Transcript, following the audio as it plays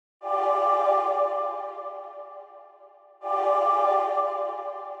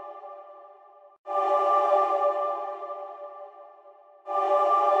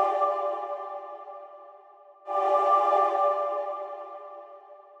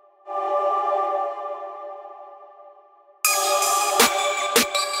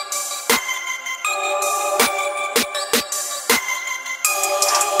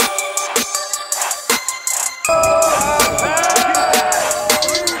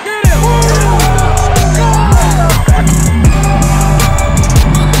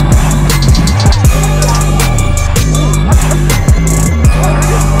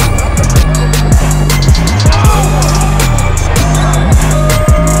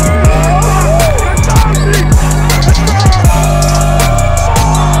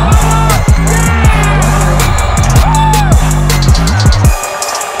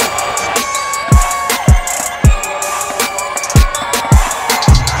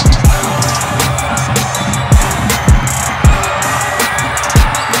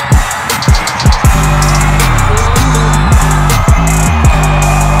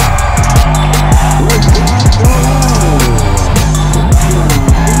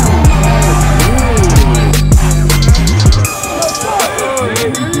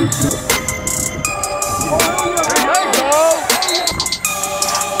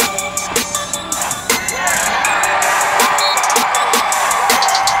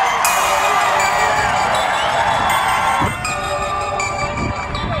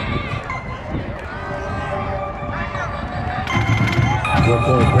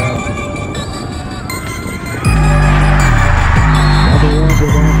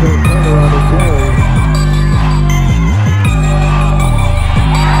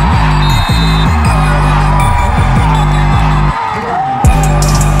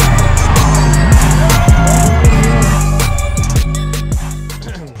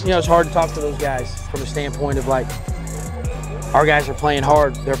You know, it's hard to talk to those guys from a standpoint of like, our guys are playing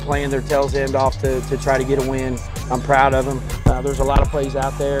hard. They're playing their tails end off to try to get a win. I'm proud of them. There's a lot of plays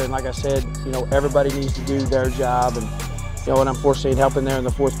out there, and like I said, you know, everybody needs to do their job. And you know, and unfortunately it happened there in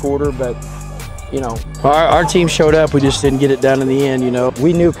the fourth quarter, but you know, our team showed up. We just didn't get it done in the end. You know,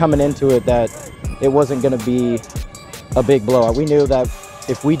 we knew coming into it that it wasn't going to be a big blowout. We knew that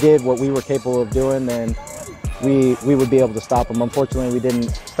if we did what we were capable of doing, then we would be able to stop them. Unfortunately, we didn't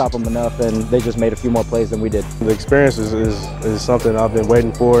stop them enough, and they just made a few more plays than we did. The experience is something I've been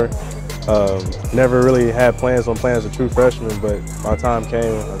waiting for. Never really had plans on playing as a true freshman, but my time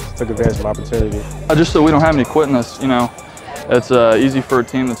came. I took advantage of my opportunity. Just so we don't have any quitting us, you know. It's easy for a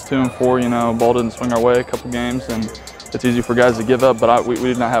team that's 2-4. You know, ball didn't swing our way a couple games, and it's easy for guys to give up. But we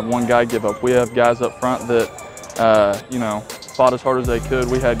did not have one guy give up. We have guys up front that you know, fought as hard as they could.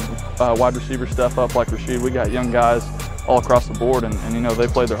 We had wide receivers step up like Rashid. We got young guys all across the board, and you know, they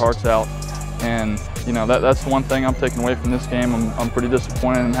played their hearts out. And you know, that's the one thing I'm taking away from this game. I'm pretty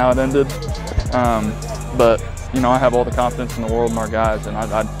disappointed in how it ended, but you know, I have all the confidence in the world in our guys, and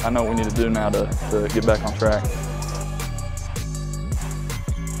I know what we need to do now to get back on track.